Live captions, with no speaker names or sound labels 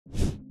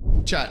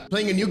Chat,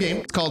 playing a new game.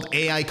 It's called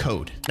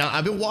Ai-kode. Now,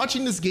 I've been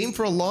watching this game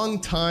for a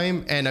long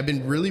time and I've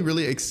been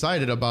really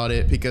excited about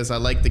it because I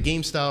like the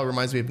game style. It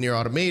reminds me of Nier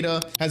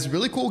Automata. Has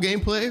really cool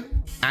gameplay,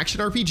 action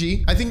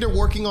RPG. I think they're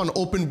working on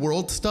open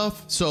world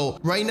stuff. So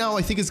right now,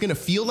 I think it's gonna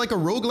feel like a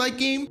roguelike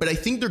game, but I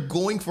think they're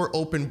going for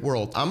open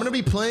world. I'm gonna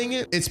be playing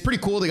it. It's pretty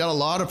cool. They got a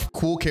lot of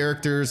cool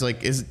characters.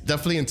 Like, it's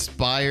definitely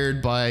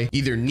inspired by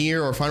either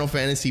Nier or Final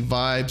Fantasy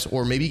vibes,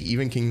 or maybe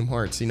even Kingdom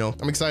Hearts, you know?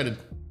 I'm excited.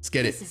 Let's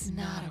get it. This is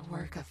not a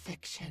work of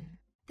fiction.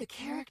 The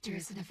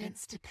characters and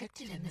events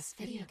depicted in this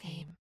video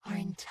game are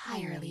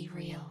entirely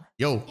real.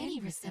 Yo. Any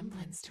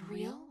resemblance to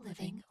real,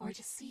 living, or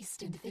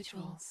deceased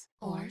individuals,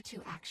 or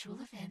to actual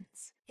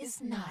events,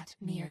 is not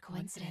mere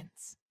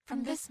coincidence.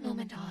 From this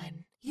moment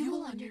on, you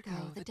will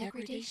undergo the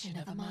degradation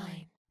of a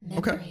mind.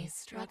 Memories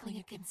struggling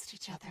against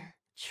each other,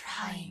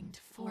 trying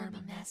to form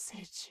a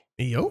message.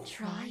 Yo.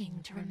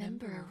 Trying to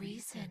remember a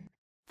reason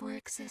for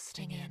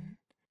existing in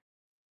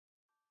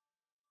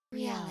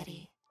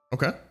reality.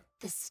 Okay.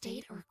 The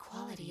state or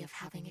quality of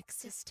having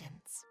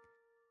existence.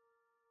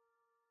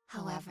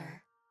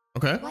 However,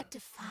 what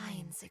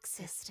defines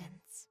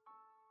existence?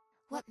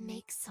 What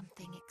makes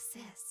something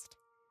exist?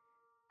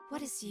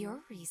 What is your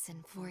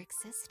reason for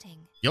existing?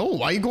 Yo,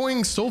 why are you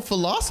going so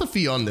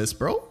philosophy on this,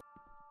 bro?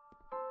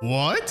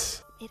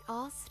 What? It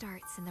all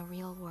starts in the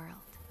real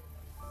world.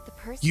 The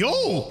person who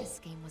made this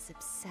game was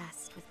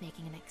obsessed with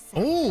making an exact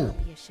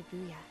copy of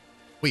Shibuya.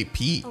 Wait,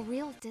 Pete. A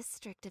real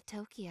district of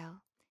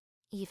Tokyo.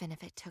 Even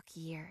if it took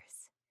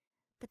years.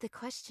 But the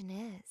question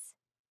is,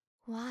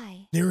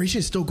 why? Narration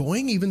is still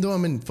going even though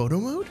I'm in photo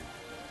mode?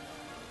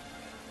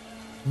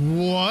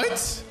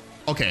 What?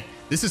 Okay,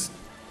 this is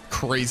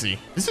crazy.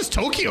 This is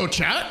Tokyo,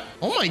 chat.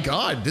 Oh my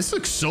God, this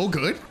looks so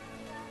good.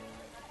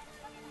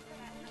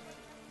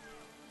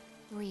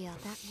 Real,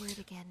 that word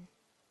again.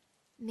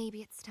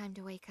 Maybe it's time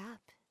to wake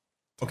up.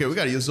 Okay, we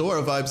got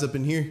Yozora vibes up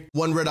in here.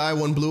 One red eye,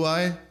 one blue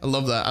eye. I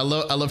love that. I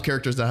love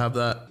characters that have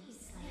that.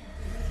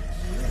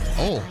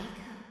 Oh.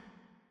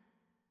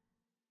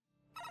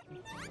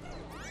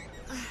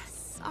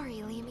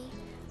 Sorry, Lamy.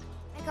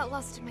 I got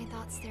lost in my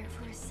thoughts there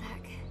for a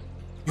sec.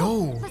 Yo.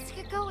 Oh, let's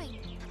get going.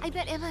 I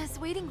bet Emma is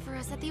waiting for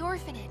us at the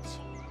orphanage.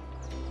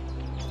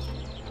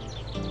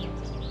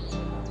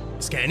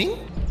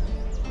 Scanning?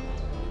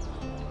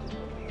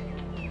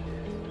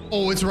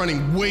 Oh, it's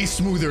running way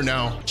smoother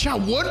now. Chat,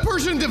 what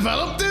person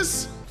developed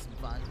this?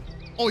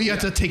 Oh, you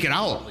have to take it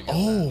out.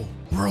 Oh,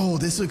 bro,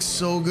 this looks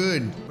so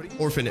good.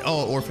 Orphanage.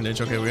 Oh,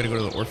 orphanage. Okay, we gotta go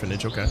to the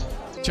orphanage. Okay.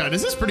 Chat,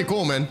 this is pretty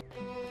cool, man.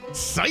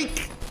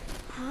 Psych.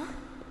 Huh?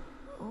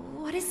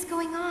 What is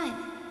going on?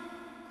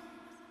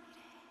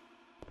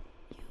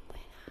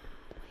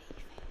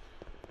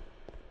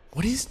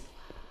 What is...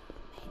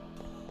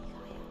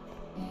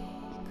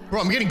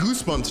 Bro, I'm getting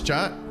goosebumps,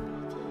 chat.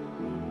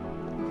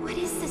 What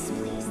is this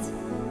place?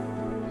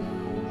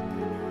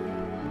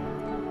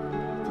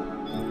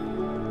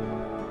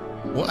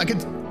 What? I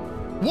could...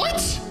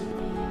 What?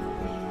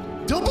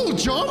 Double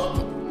jump?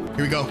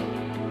 Here we go.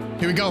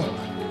 Here we go.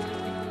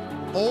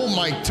 Oh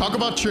my... Talk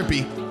about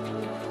trippy.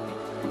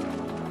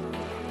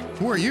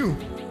 Who are you?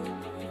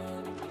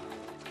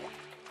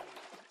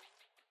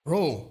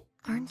 Bro.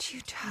 Aren't you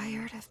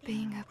tired of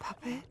being a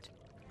puppet?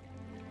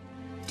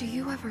 Do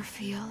you ever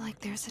feel like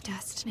there's a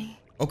destiny?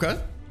 Okay.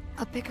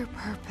 A bigger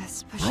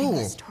purpose pushing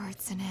us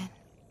towards an end.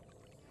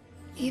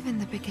 Even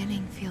the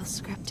beginning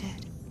feels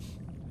scripted.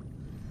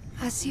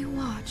 As you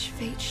watch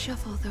fate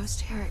shuffle those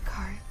tarot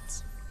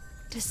cards,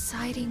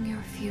 deciding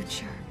your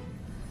future,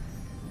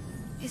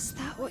 is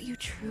that what you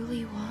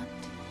truly want?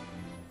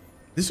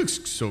 This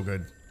looks so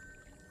good.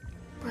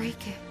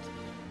 Break it.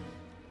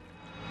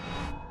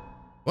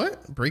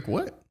 What? Break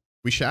what?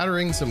 We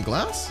shattering some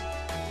glass?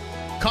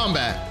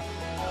 Combat.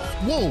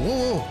 Whoa,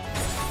 whoa, whoa.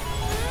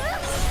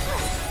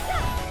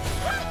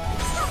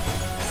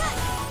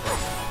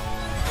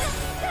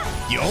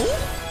 Yo?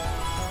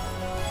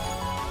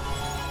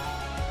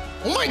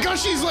 Oh my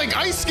gosh, she's like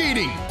ice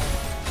skating.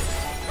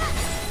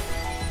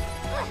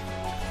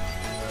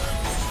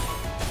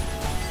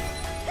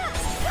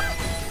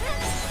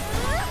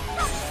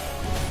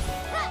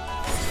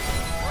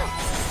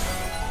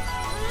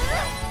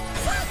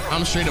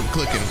 I'm straight up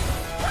clicking.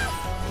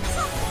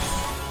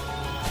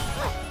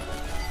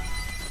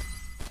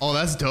 Oh,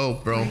 that's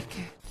dope, bro.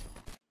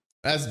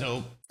 That's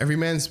dope. Every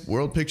man's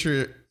world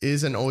picture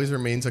is and always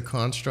remains a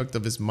construct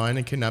of his mind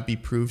and cannot be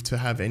proved to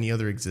have any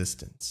other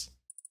existence.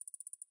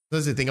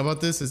 That's the thing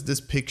about this is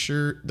this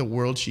picture, the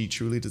world she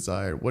truly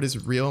desired. What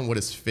is real and what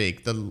is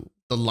fake? The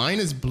line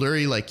is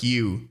blurry like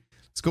you.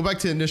 Let's go back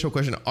to the initial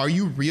question. Are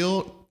you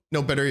real?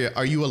 No, better yet,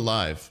 are you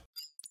alive?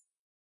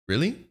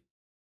 Really?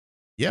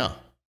 Yeah.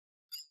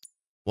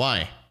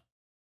 Why?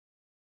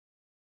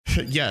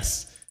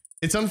 Yes.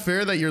 It's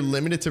unfair that you're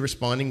limited to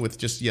responding with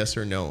just yes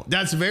or no.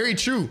 That's very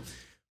true.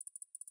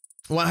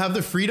 Well, I have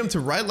the freedom to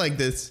write like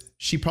this.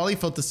 She probably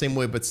felt the same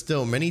way, but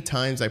still, many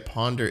times I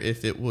ponder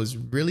if it was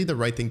really the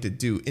right thing to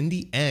do. In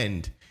the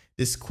end,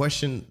 this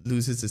question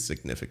loses its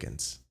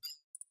significance.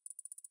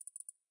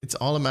 It's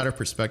all a matter of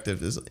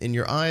perspective. In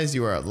your eyes,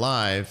 you are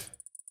alive.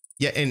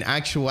 Yet in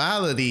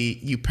actuality,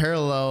 you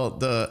parallel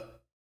the,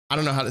 I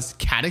don't know how this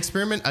cat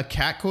experiment, a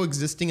cat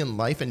coexisting in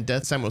life and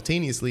death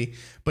simultaneously,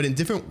 but in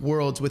different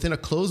worlds within a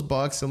closed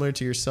box similar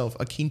to yourself,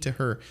 akin to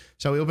her.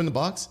 Shall we open the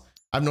box?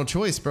 I have no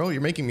choice, bro.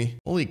 You're making me.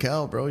 Holy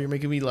cow, bro. You're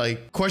making me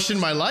like question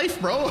my life,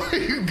 bro. Are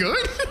you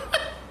good?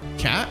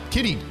 Cat?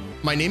 Kitty.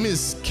 My name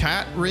is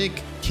Cat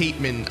Rick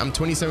Cateman. I'm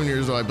 27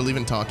 years old. I believe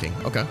in talking.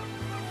 Okay.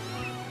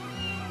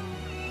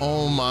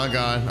 Oh my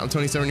God. I'm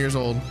 27 years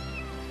old.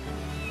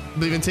 I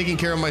believe in taking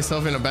care of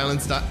myself in a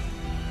balanced diet.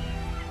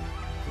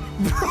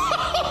 Bro,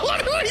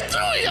 what are we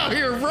doing out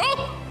here, bro?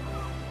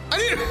 I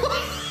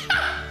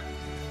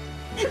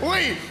didn't.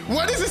 Wait,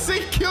 why does it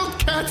say killed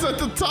cats at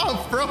the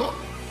top, bro?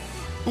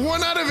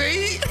 1 out of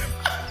 8?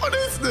 What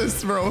is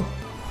this, bro?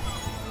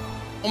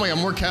 Oh my God,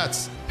 more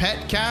cats.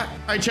 Pet cat?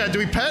 All right, Chad, do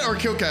we pet or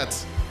kill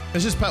cats?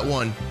 Let's just pet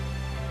one.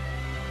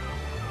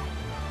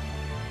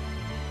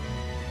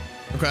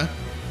 Okay.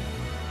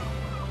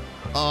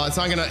 Oh, it's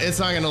not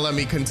gonna let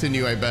me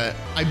continue, I bet.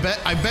 I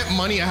bet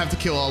money I have to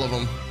kill all of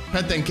them.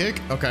 Pet then kick?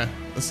 Okay,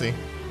 let's see.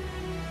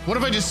 What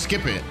if I just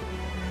skip it?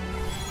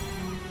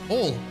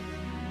 Oh,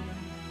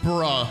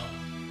 bruh.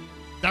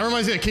 That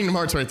reminds me of Kingdom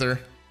Hearts right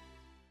there.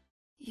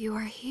 You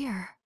are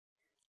here,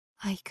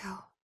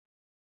 Aiko.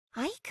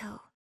 Aiko?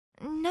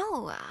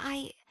 No,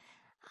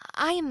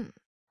 I'm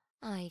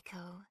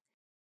Aiko.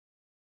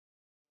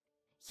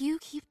 You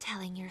keep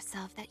telling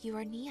yourself that you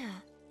are Nia,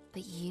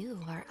 but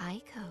you are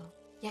Aiko.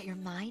 Yet your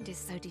mind is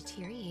so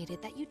deteriorated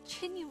that you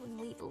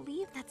genuinely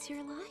believe that's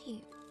your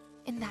life.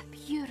 In that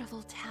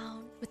beautiful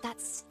town with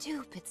that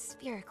stupid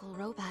spherical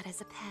robot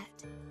as a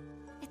pet.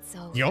 It's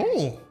over.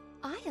 Yo!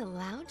 I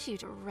allowed you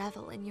to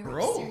revel in your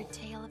absurd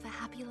tale of a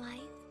happy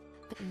life.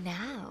 But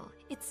now,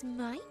 it's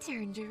my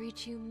turn to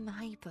read you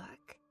my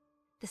book.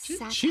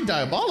 She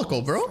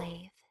diabolical, bro.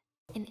 Slave.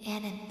 In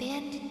an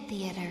abandoned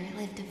theater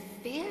lived a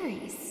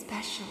very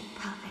special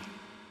puppet.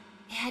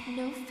 It had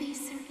no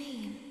face or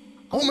name.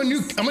 Oh,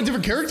 I'm a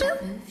different character?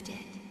 Moved it.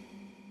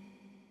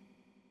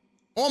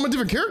 Oh, I'm a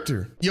different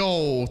character.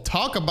 Yo,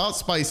 talk about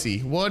spicy.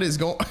 What is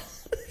going?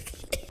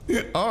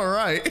 All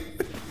right.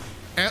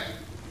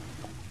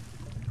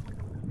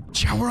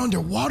 Shower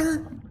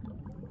underwater?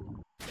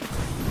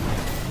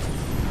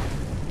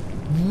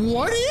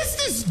 What is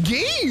this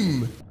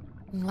game?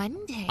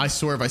 One day, I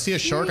swear, if I see a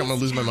shark, I'm gonna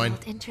lose my mind.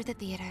 Entered the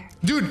theater.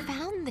 Dude,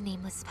 Found the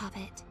nameless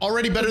puppet.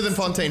 Already better than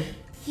Fontaine.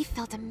 He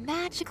felt a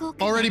magical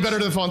Already better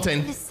than Fontaine.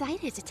 and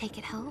decided to take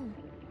it home.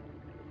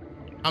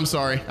 I'm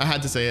sorry, I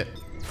had to say it.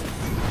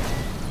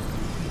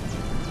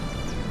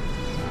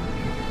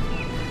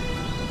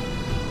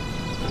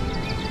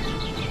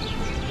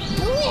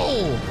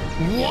 Bro,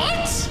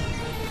 what?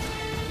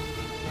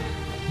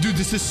 Dude,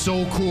 this is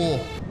so cool.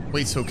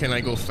 Wait, so can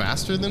I go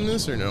faster than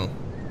this or no?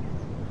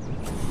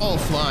 Oh,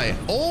 fly.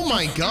 Oh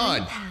my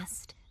God. Time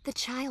passed. The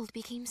child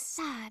became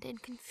sad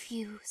and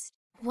confused.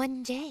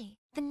 One day,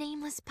 the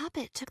nameless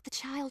puppet took the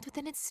child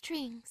within its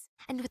strings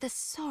and with a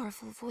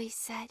sorrowful voice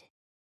said,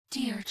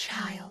 "Dear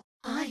child,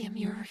 I am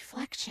your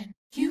reflection.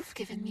 You've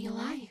given me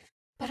life,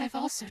 but I've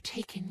also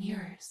taken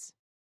yours.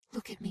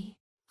 Look at me.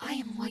 I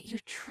am what you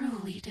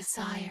truly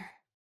desire."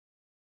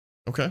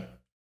 Okay,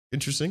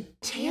 interesting.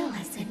 Tale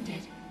has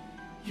ended.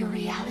 Your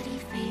reality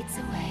fades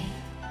away.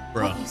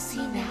 Bruh. What you see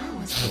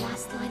now is the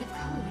last line of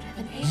code of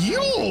an AI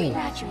Yo! that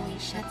gradually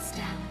shuts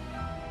down.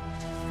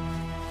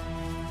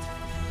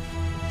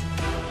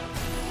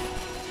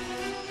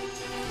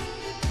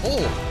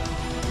 Oh,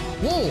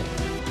 whoa.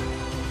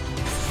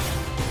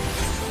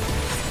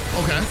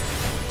 Okay.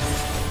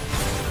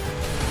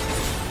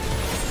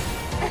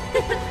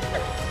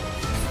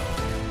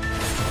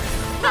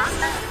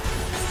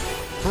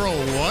 Bro,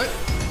 what?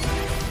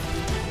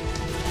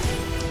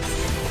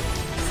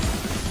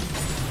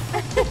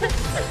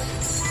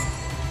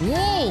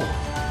 Whoa!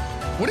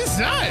 What is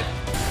that?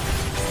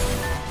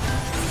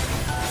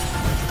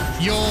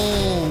 Yo,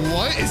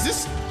 what is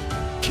this?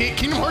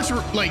 Kingdom Hearts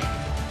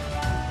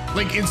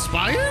like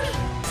inspired?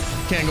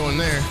 Can't go in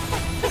there.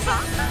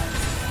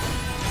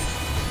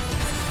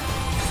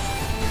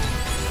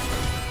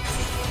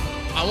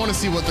 I want to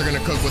see what they're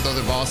gonna cook with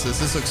other bosses.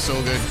 This looks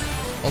so good.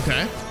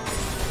 Okay.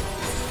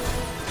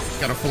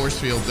 Got a force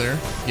field there.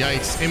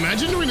 Yikes.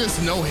 Imagine doing this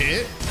no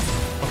hit.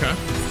 Okay.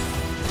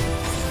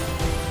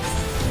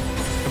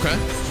 Okay.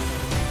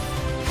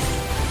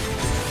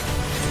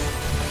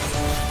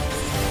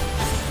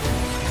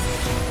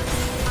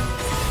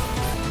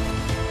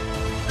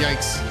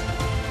 Yikes.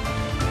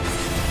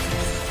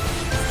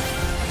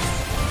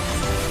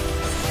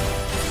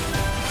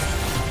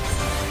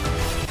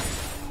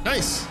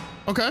 Nice.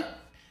 Okay.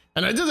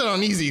 And I did that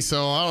on easy,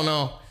 so I don't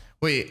know.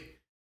 Wait.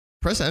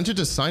 Press enter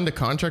to sign the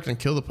contract and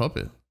kill the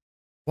puppet.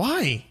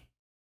 Why?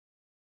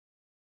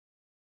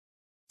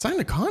 Sign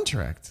the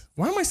contract?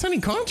 Why am I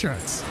signing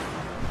contracts?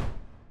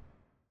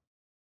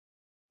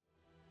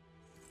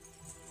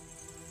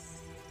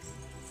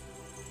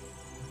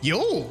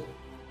 Yo.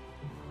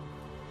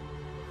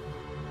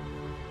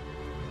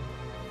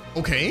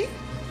 Okay.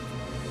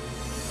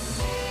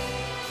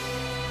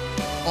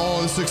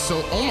 Oh, this looks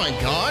so, oh my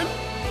God.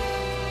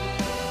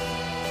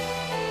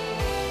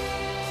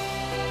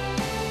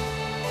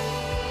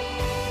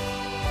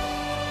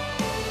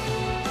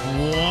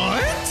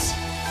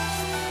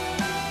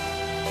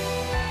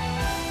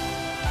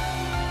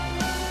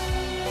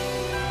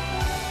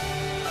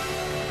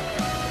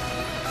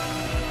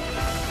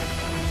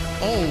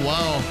 Oh,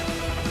 wow.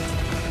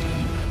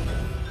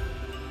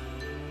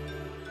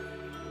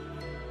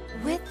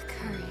 With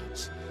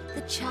courage,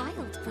 the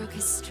child broke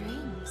his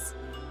strings.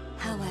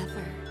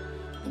 However,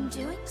 in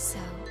doing so,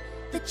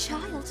 the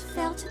child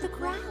fell to the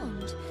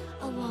ground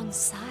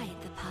alongside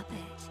the puppet,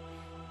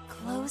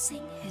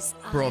 closing his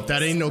eyes. Bro, if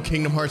that ain't no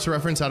Kingdom Hearts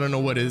reference, I don't know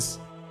what is.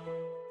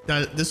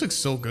 This looks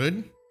so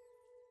good.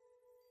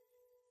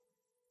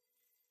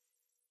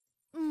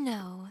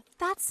 No,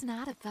 that's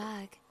not a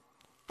bug.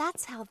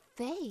 That's how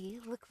they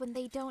look when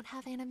they don't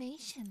have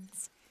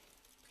animations.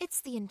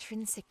 It's the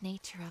intrinsic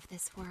nature of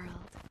this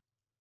world.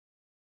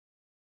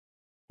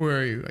 Where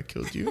are you? I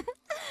killed you.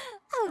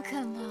 Oh,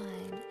 come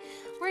on.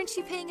 Weren't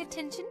you paying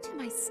attention to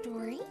my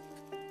story?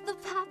 The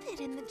puppet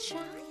and the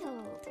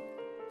child.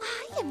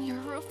 I am your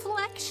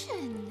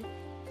reflection.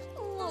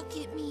 Look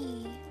at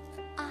me.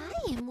 I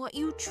am what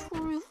you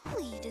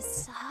truly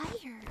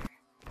desire.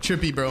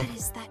 Trippy, bro. But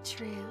is that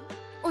true?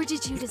 Or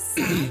did you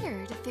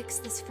desire to fix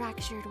this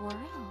fractured world?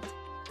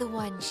 The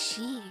one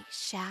she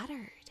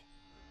shattered.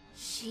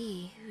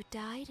 She who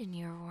died in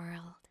your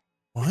world.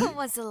 What?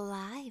 Was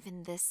alive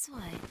in this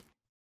one.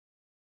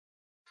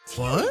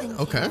 What?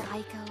 Okay.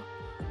 Aiko,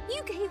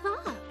 you gave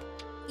up.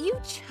 You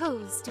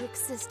chose to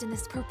exist in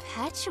this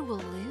perpetual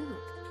loop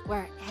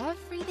where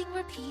everything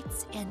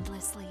repeats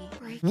endlessly.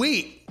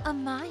 Wait. A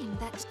mind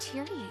that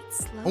deteriorates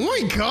slowly. Oh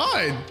my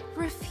god.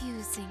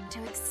 Refusing to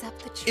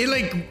accept the truth.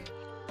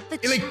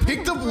 It like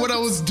picked up what I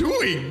was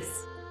doing.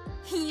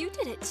 You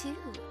did it too.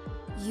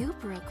 You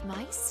broke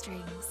my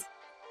strings.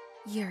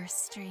 Your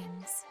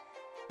strings.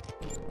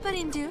 But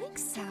in doing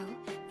so,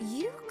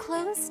 you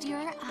closed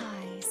your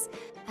eyes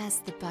as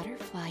the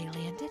butterfly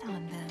landed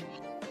on them.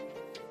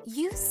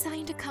 You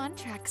signed a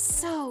contract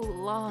so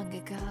long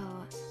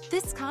ago.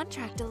 This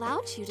contract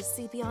allowed you to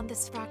see beyond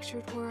this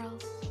fractured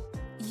world.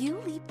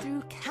 You leap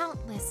through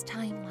countless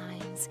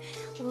timelines,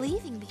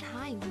 leaving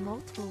behind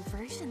multiple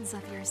versions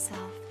of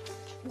yourself,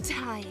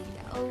 dying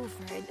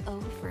over and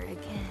over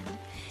again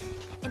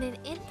in an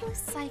endless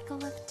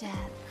cycle of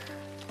death.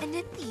 And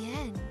at the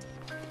end,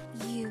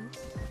 you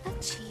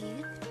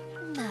achieved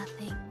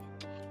nothing.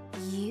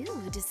 You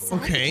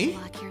decided to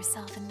lock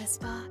yourself in this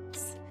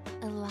box,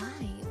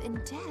 alive and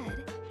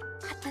dead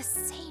at the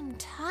same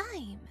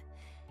time,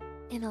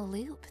 in a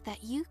loop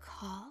that you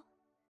call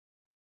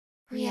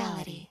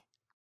reality.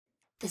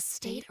 The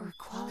state or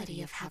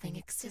quality of having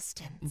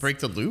existence. Break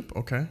the loop?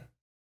 Okay.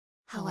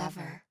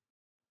 However,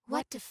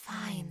 what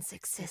defines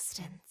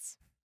existence?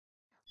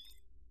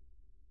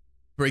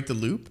 Break the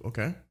loop?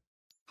 Okay.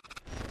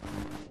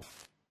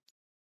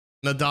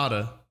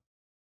 Nadada.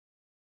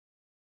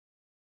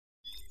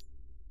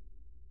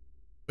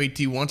 Wait,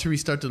 do you want to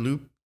restart the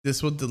loop?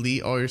 This will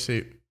delete all your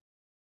save.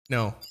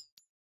 No.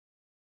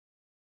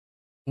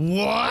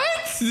 What?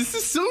 This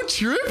is so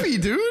trippy,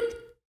 dude.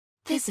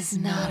 This is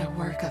not a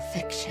work of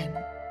fiction.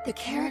 The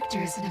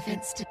characters and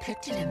events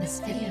depicted in this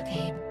video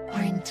game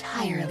are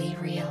entirely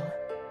real.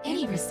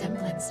 Any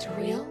resemblance to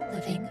real,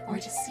 living, or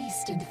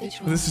deceased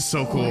individuals This is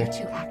so cool. or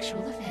to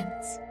actual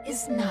events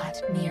is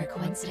not mere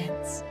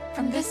coincidence.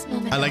 From this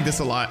moment I like on, this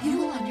a lot. You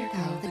will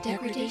undergo the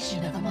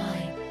degradation of the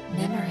mind.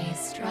 Memories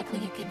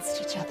struggling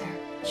against each other,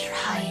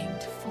 trying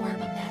to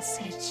form a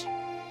message,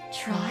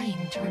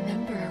 trying to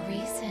remember a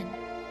reason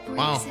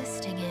for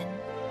existing in.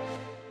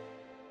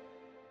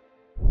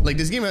 Like,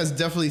 this game has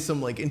definitely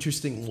some like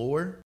interesting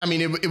lore. I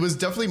mean, it was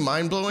definitely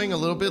mind-blowing a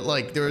little bit.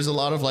 Like, there was a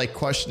lot of like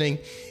questioning.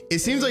 It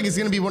seems like it's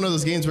gonna be one of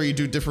those games where you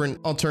do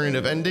different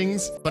alternative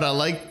endings, but I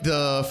like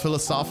the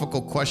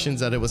philosophical questions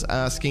that it was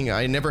asking.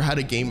 I never had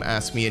a game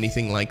ask me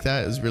anything like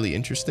that. It was really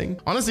interesting.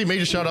 Honestly,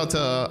 major shout out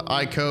to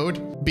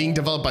Ai-kode. Being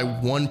developed by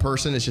one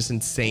person is just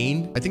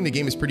insane. I think the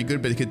game is pretty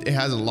good, but it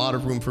has a lot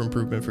of room for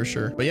improvement for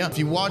sure. But yeah, if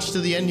you watched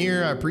to the end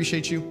here, I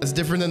appreciate you. That's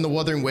different than the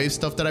Wuthering Waves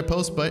stuff that I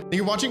post, but thank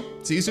you for watching.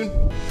 See you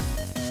soon.